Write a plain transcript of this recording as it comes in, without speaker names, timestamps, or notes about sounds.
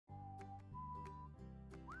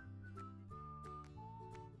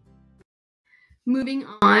Moving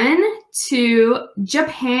on to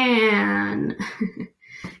Japan.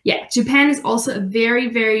 Yeah, Japan is also a very,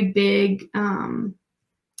 very big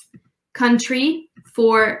country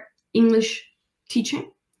for English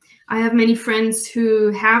teaching. I have many friends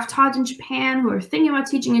who have taught in Japan, who are thinking about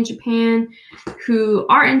teaching in Japan, who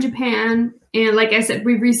are in Japan. And like I said,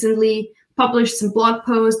 we recently published some blog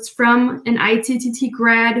posts from an ITTT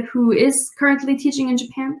grad who is currently teaching in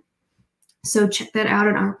Japan. So check that out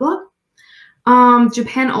on our blog.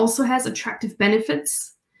 Japan also has attractive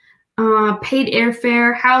benefits, paid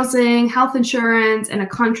airfare, housing, health insurance, and a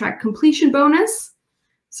contract completion bonus,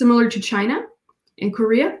 similar to China and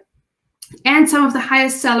Korea, and some of the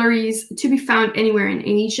highest salaries to be found anywhere in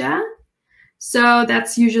Asia. So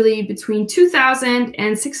that's usually between 2,000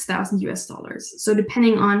 and 6,000 US dollars. So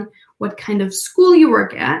depending on what kind of school you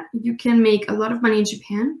work at, you can make a lot of money in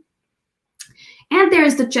Japan. And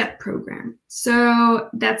there's the JET program. So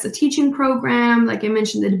that's a teaching program, like I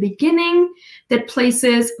mentioned at the beginning, that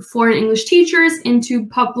places foreign English teachers into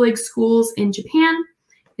public schools in Japan.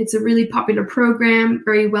 It's a really popular program,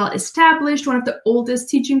 very well established, one of the oldest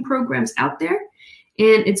teaching programs out there,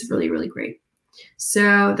 and it's really, really great.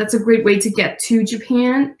 So that's a great way to get to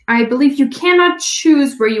Japan. I believe you cannot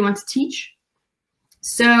choose where you want to teach.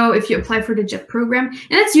 So if you apply for the JET program, and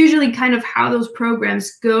that's usually kind of how those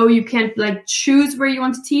programs go, you can't like choose where you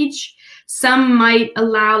want to teach. Some might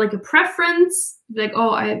allow like a preference, like,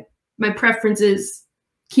 oh, my preference is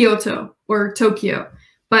Kyoto or Tokyo,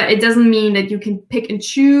 but it doesn't mean that you can pick and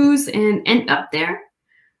choose and end up there.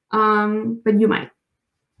 But you might,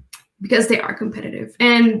 because they are competitive.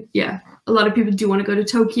 And yeah, a lot of people do want to go to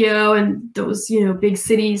Tokyo and those, you know, big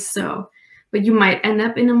cities. So, but you might end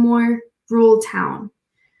up in a more rural town.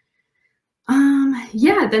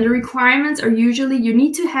 Yeah, then the requirements are usually you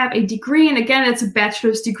need to have a degree, and again, it's a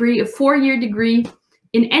bachelor's degree, a 4-year degree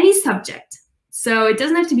in any subject. So it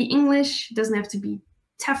doesn't have to be English, it doesn't have to be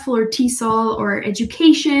TEFL or TESOL or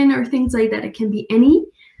education or things like that. It can be any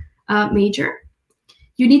major.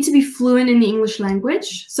 You need to be fluent in the English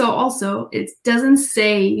language. So also, it doesn't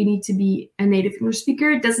say you need to be a native English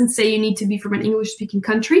speaker. It doesn't say you need to be from an English-speaking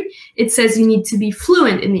country. It says you need to be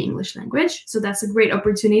fluent in the English language. So that's a great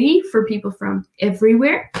opportunity for people from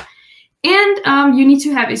everywhere. And you need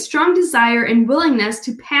to have a strong desire and willingness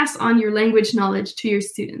to pass on your language knowledge to your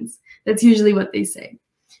students. That's usually what they say,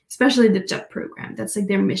 especially the JET program. That's like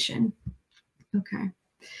their mission. Okay.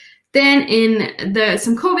 Then in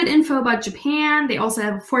some COVID info about Japan, they also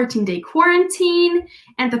have a 14-day quarantine,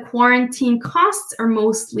 and the quarantine costs are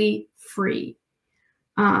mostly free.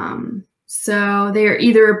 So they are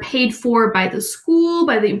either paid for by the school,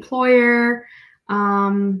 by the employer,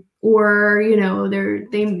 or you know,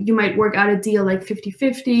 you might work out a deal like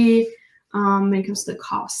 50-50 when it comes to the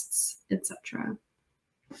costs, etc.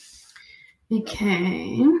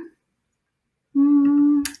 Okay.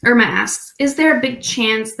 Irma asks, is there a big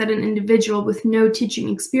chance that an individual with no teaching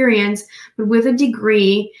experience, but with a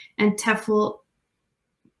degree and TEFL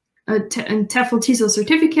TESOL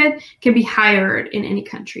certificate can be hired in any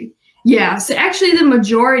country? Yeah, so actually the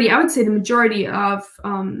majority, I would say the majority of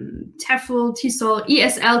TEFL, TESOL,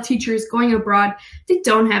 ESL teachers going abroad, they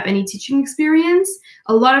don't have any teaching experience.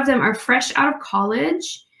 A lot of them are fresh out of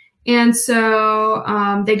college. And so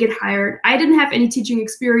they get hired. I didn't have any teaching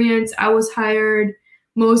experience. I was hired.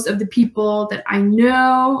 Most of the people that I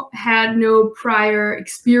know had no prior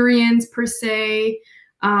experience per se.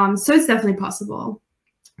 So it's definitely possible,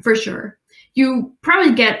 for sure. You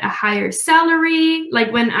probably get a higher salary.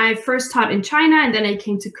 Like when I first taught in China and then I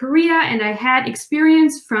came to Korea and I had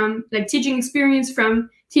experience from, like teaching experience from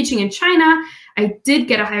teaching in China, I did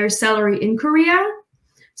get a higher salary in Korea.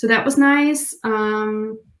 So that was nice.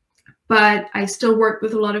 But I still worked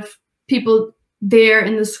with a lot of people there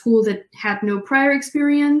in the school that had no prior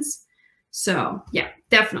experience. So yeah,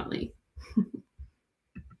 definitely.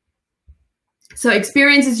 So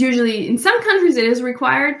experience is usually, in some countries it is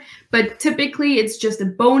required, but typically it's just a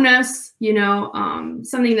bonus, you know,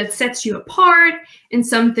 something that sets you apart and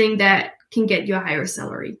something that can get you a higher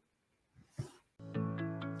salary.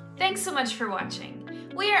 Thanks so much for watching.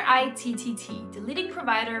 We are ITTT, the leading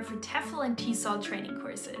provider for TEFL and TESOL training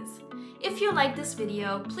courses. If you like this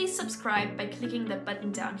video, please subscribe by clicking the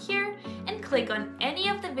button down here and click on any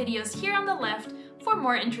of the videos here on the left for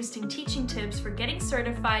more interesting teaching tips for getting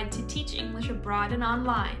certified to teach English abroad and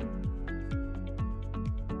online.